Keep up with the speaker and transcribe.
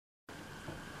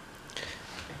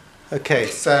Okay,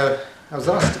 so I was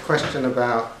asked a question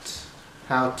about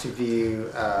how to view,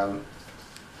 how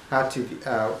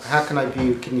can I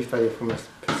view kidney failure from a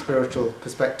spiritual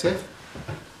perspective?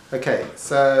 Okay,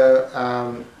 so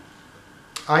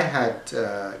I had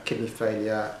kidney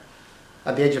failure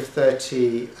at the age of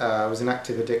 30. I was in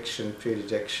active addiction, food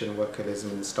addiction,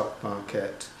 workaholism in the stock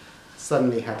market.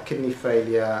 Suddenly had kidney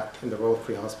failure in the Royal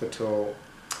Free Hospital,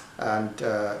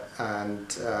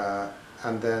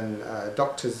 and then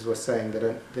doctors were saying they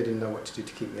didn't know what to do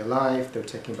to keep me alive. They were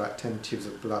taking about 10 tubes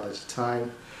of blood at a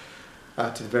time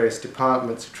to the various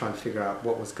departments to try and figure out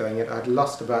what was going on. I'd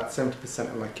lost about 70%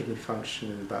 of my kidney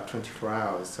function in about 24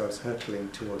 hours, so I was hurtling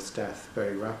towards death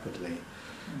very rapidly.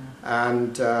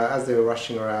 And as they were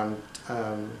rushing around,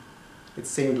 it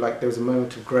seemed like there was a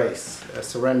moment of grace, a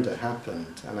surrender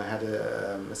happened, and I had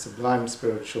a sublime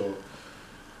spiritual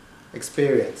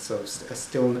experience of a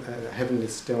heavenly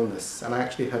stillness, and I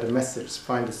actually had a message: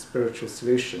 find a spiritual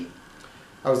solution.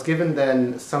 I was given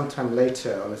then, sometime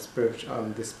later, on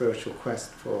this spiritual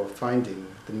quest for finding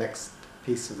the next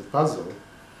piece of the puzzle.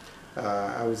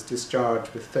 I was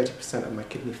discharged with 30% of my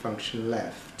kidney function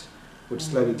left, which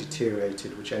slowly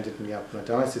deteriorated, which ended me up on a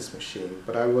dialysis machine.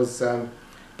 But I was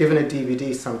given a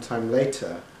DVD sometime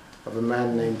later of a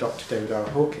man named Dr David R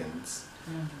Hawkins.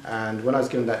 And when I was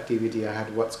given that DVD, I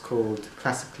had what's called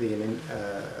classically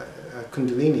a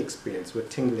Kundalini experience, with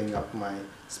tingling up my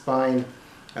spine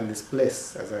and this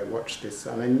bliss as I watched this.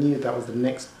 And I knew that was the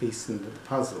next piece in the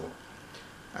puzzle.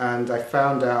 And I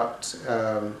found out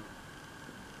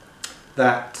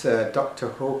that Dr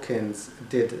Hawkins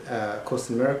did A Course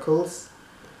in Miracles,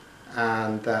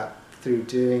 and that through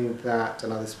doing that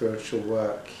and other spiritual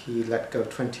work, he let go of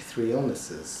 23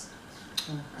 illnesses.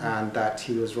 And that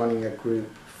he was running a group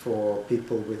for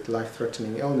people with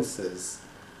life-threatening illnesses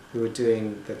who were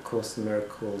doing the Course in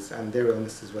Miracles, and their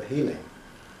illnesses were healing.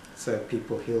 So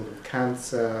people healed with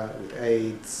cancer, with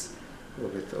AIDS, or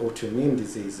with autoimmune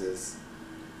diseases.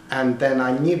 And then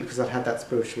I knew, because I'd had that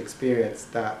spiritual experience,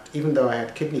 that even though I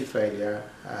had kidney failure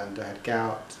and I had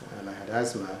gout and I had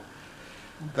asthma,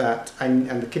 and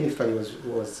the kidney failure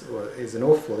is an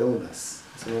awful illness.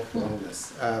 It's an awful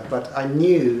illness. But I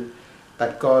knew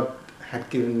that God had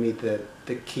given me the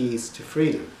keys to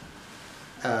freedom.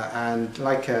 And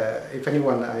like, if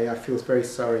anyone, I feel very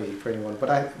sorry for anyone,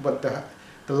 but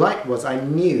the light was, I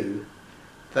knew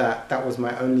that that was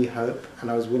my only hope,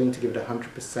 and I was willing to give it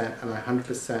 100%, and I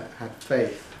 100% had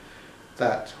faith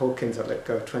that Hawkins had let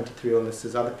go of 23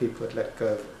 illnesses, other people had let go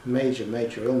of major,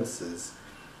 major illnesses,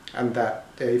 and that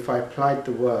if I applied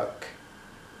the work,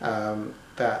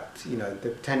 that the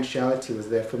potentiality was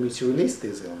there for me to release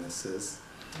these illnesses.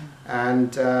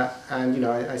 And I've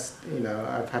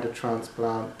had a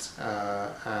transplant,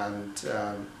 and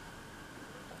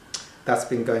that's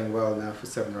been going well now for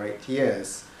 7 or 8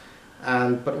 years.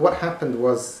 But what happened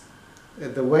was,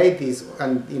 the way these,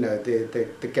 and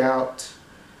the gout,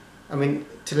 I mean,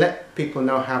 to let people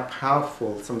know how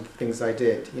powerful some of the things I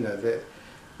did,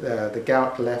 the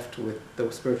gout left with the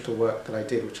spiritual work that I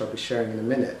did, which I'll be sharing in a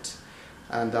minute.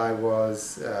 And I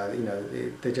was,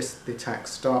 the attack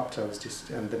stopped. And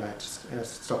then I had to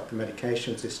stop the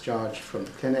medications, discharged from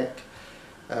the clinic.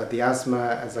 The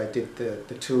asthma, as I did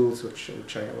the tools, which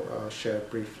I'll share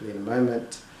briefly in a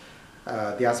moment.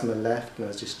 The asthma left, and I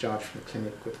was discharged from the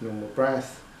clinic with normal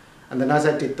breath. And then as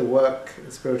I did the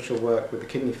spiritual work with the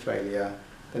kidney failure,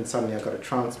 then suddenly I got a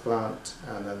transplant,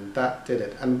 and then that did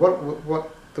it. And what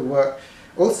the work,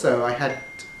 also I had,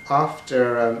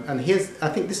 after, I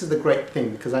think this is the great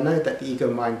thing, because I know that the ego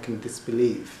mind can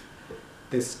disbelieve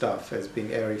this stuff as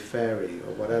being airy-fairy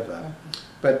or whatever.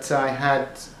 But I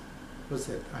had,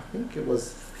 I think it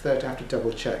was 30, I have to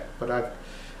double check, but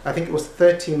I think it was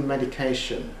 13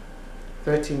 medication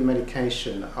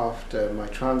after my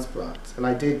transplant. And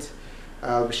I did,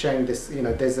 I'll be sharing this,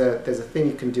 there's a thing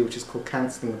you can do which is called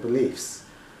cancelling the beliefs.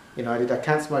 I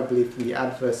cancelled my belief in the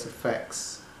adverse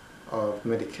effects of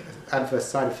adverse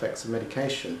side effects of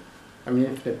medication. I mean,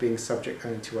 infinite being subject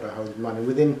only to what I hold in mind. And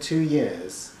within 2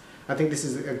 years, I think this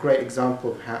is a great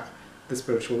example of how the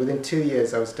spiritual. Within 2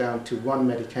 years, I was down to 1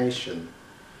 medication,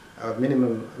 a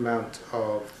minimum amount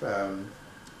of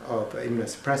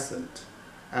immunosuppressant,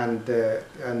 and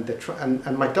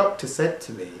my doctor said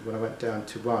to me when I went down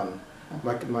to 1,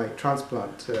 my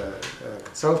transplant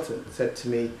consultant said to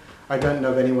me, "I don't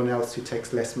know of anyone else who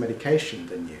takes less medication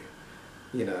than you."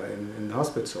 In the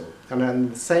hospital. And on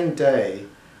the same day,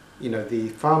 the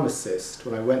pharmacist,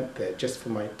 when I went there, just for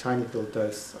my tiny little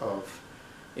dose of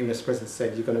immunosuppressant,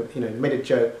 said, "You're going to," made a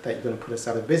joke that you're going to put us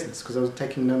out of business, because I was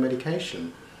taking no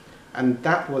medication. And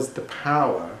that was the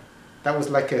power. That was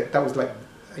like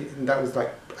and that was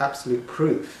like absolute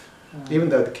proof. Even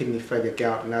though the kidney failure,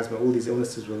 gout and asthma, all these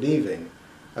illnesses were leaving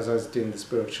as I was doing the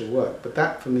spiritual work. But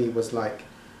that for me was like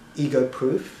ego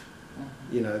proof.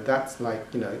 You know, that's like,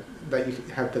 you know, that you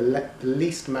have the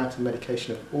least amount of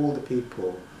medication of all the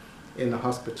people in the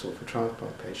hospital for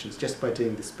transplant patients just by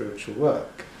doing the spiritual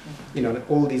work. You know,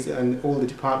 and all the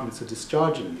departments are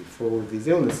discharging you for all of these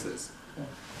illnesses.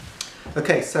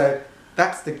 Okay, so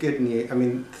that's the good news. I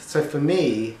mean, so for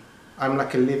me, I'm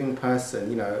like a living person,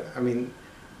 you know. I mean,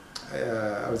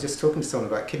 I was just talking to someone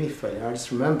about kidney failure. I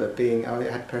just remember I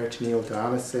had peritoneal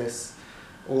dialysis,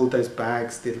 all those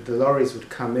bags, the lorries would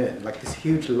come in, like this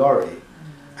huge lorry,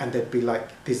 and there'd be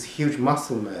like this huge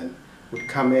muscle men would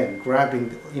come in,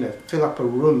 grabbing, you know, fill up a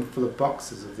room full of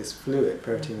boxes of this fluid,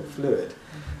 peritoneal fluid,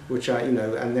 which are, you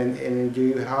know, and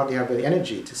you hardly have the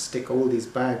energy to stick all these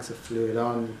bags of fluid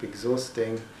on. It'd be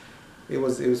exhausting. It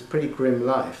was pretty grim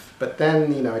life. But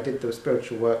then, you know, I did the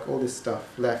spiritual work, all this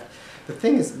stuff left. The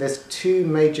thing is, there's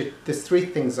three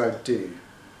things I do.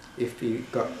 If you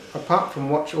apart from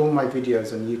watch all my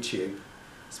videos on YouTube,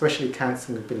 especially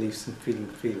Cancelling of Beliefs and Feeling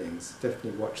Feelings,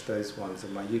 definitely watch those ones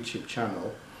on my YouTube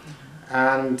channel.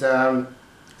 And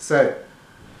so,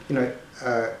 you know,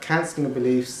 Cancelling of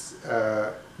Beliefs,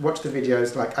 watch the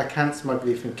videos like I cancel my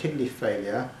belief in kidney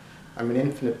failure. I'm an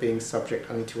infinite being subject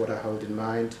only to what I hold in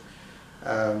mind.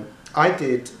 I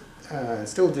did,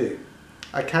 still do,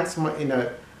 I cancel my, you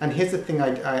know, and here's the thing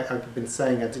I've been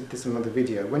saying, I did this in another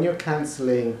video. When you're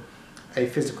cancelling a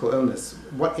physical illness,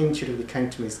 what intuitively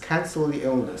came to me is cancel the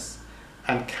illness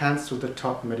and cancel the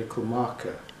top medical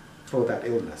marker for that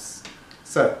illness.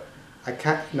 So,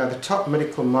 now the top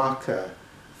medical marker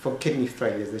for kidney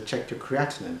failure is they check your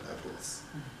creatinine levels.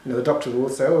 You know, the doctor will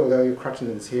say, oh, well, your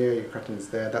creatinine's here, your creatinine's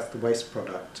there, that's the waste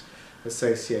product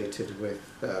associated with...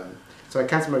 so I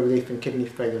cancel my belief in kidney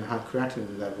failure and high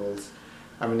creatinine levels.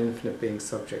 I'm an infinite being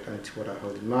subject only to what I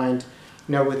hold in mind.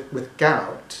 You know, with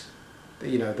gout,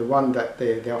 you know, the one that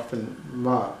they often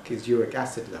mark is uric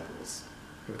acid levels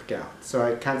with gout. So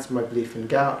I cancel my belief in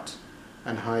gout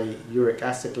and high uric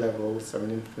acid levels. I'm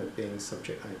an infinite being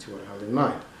subject only to what I hold in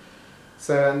mind.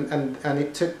 So, and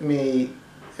it took me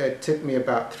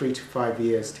about 3 to 5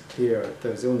 years to clear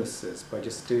those illnesses by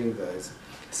just doing those.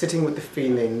 Sitting with the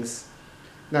feelings.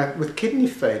 Now, with kidney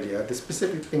failure, the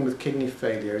specific thing with kidney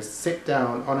failure is sit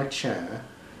down on a chair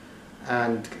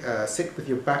and sit with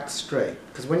your back straight.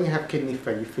 Because when you have kidney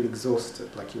failure, you feel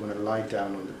exhausted, like you want to lie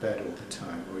down on the bed all the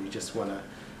time, or you just want to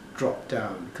drop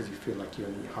down because you feel like you're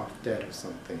only half dead or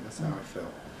something. That's how I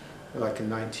felt, like a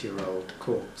 90-year-old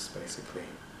corpse, basically.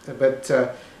 But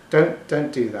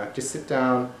don't do that. Just sit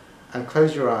down and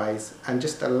close your eyes and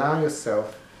just allow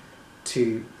yourself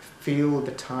to feel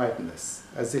the tiredness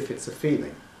as if it's a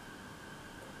feeling.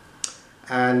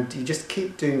 And you just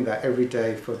keep doing that every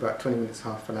day for about 20 minutes,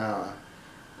 half an hour.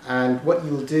 And what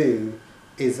you'll do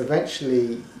is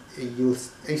eventually,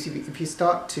 if you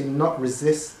start to not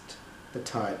resist the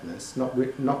tiredness, not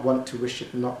want to wish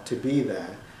it not to be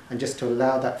there, and just to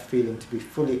allow that feeling to be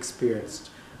fully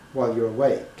experienced while you're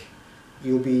awake,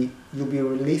 you'll be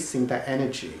releasing that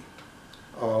energy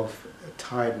of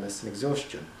tiredness and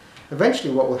exhaustion.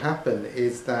 Eventually what will happen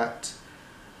is that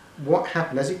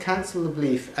as you cancel the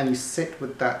belief and you sit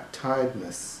with that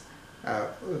tiredness,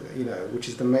 you know, which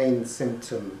is the main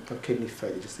symptom of kidney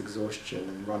failure, just exhaustion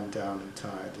and run down and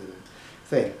tired and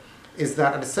thing, is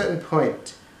that at a certain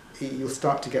point you'll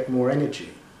start to get more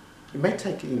energy. It may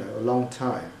take, you know, a long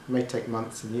time, it may take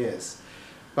months and years,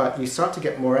 but you start to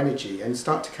get more energy and you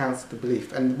start to cancel the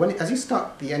belief. And as you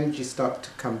start, the energy starts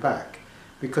to come back,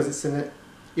 because it's in it.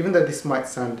 Even though this might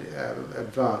sound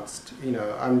advanced, you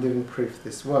know, I'm living proof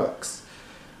this works.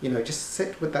 You know, just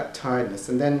sit with that tiredness,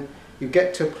 and then you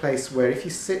get to a place where if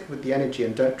you sit with the energy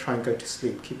and don't try and go to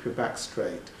sleep, keep your back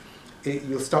straight,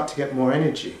 you'll start to get more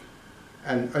energy.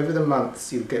 And over the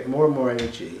months, you'll get more and more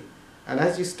energy. And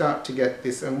as you start to get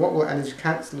this, and as you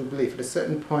cancel the belief, at a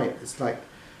certain point, it's like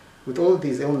with all of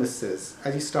these illnesses,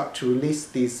 as you start to release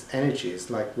these energies,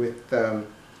 like with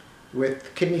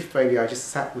kidney failure, I just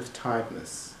sat with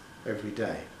tiredness every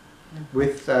day.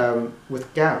 With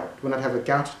gout, when I'd have a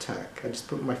gout attack, I just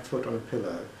put my foot on a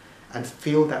pillow and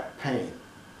feel that pain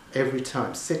every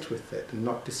time. Sit with it and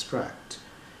not distract.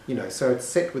 You know, so I'd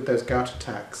sit with those gout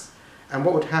attacks, and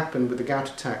what would happen with the gout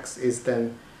attacks is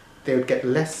then they would get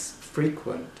less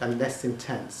frequent and less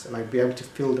intense, and I'd be able to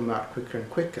feel them out quicker and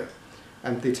quicker,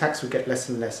 and the attacks would get less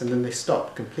and less, and then they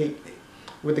stop completely.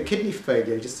 With the kidney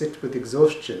failure, you just sit with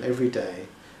exhaustion every day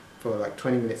for like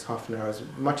 20 minutes, half an hour, as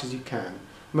much as you can.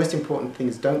 The most important thing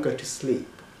is don't go to sleep.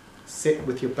 Sit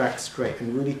with your back straight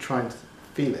and really try and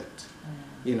feel it.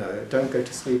 You know, don't go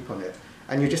to sleep on it.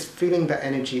 and you're just feeling that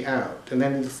energy out, and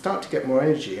then you'll start to get more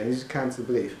energy, and this is cancer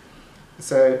belief.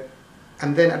 So,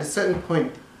 and then at a certain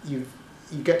point, you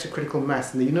get to critical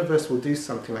mass, and the universe will do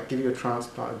something, like give you a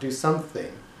transplant, or do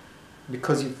something,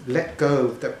 because you've let go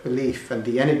of that belief and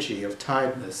the energy of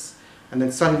tiredness, and then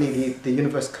suddenly the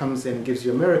universe comes in and gives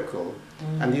you a miracle,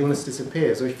 and the illness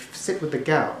disappears. Or if you sit with the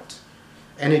gout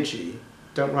energy,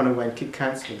 don't run away and keep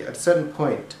cancelling it. At a certain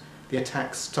point, the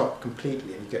attacks stop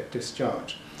completely and you get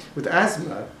discharged. With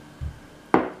asthma,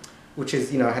 which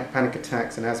is, I had panic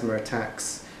attacks and asthma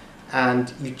attacks,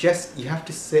 and you have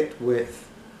to sit with,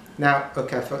 now,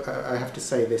 okay, I have to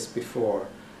say this before,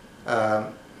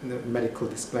 the medical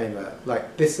disclaimer,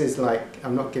 like, this is like,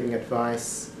 I'm not giving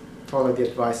advice, follow the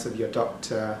advice of your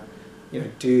doctor,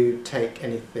 do take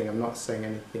anything, I'm not saying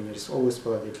anything, you just always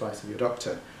follow the advice of your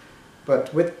doctor.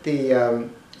 But with the,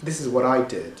 this is what I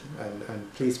did,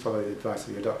 and please follow the advice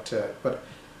of your doctor. But,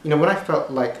 when I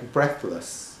felt like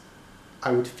breathless,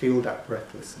 I would feel that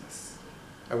breathlessness.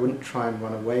 I wouldn't try and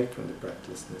run away from the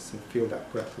breathlessness and feel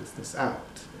that breathlessness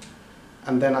out.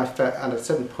 And then I felt, and at a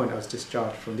certain point I was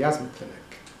discharged from the asthma clinic,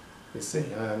 you see,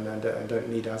 and I don't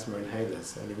need asthma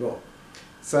inhalers anymore.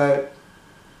 So,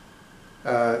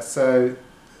 so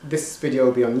this video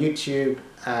will be on YouTube,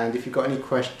 and if you've got any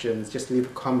questions, just leave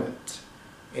a comment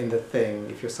in the thing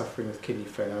if you're suffering with kidney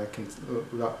failure. I can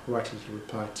write a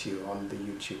reply to you on the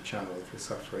YouTube channel if you're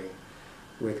suffering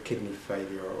with kidney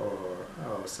failure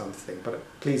or something. But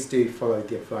please do follow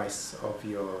the advice of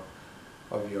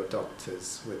your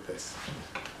doctors with this.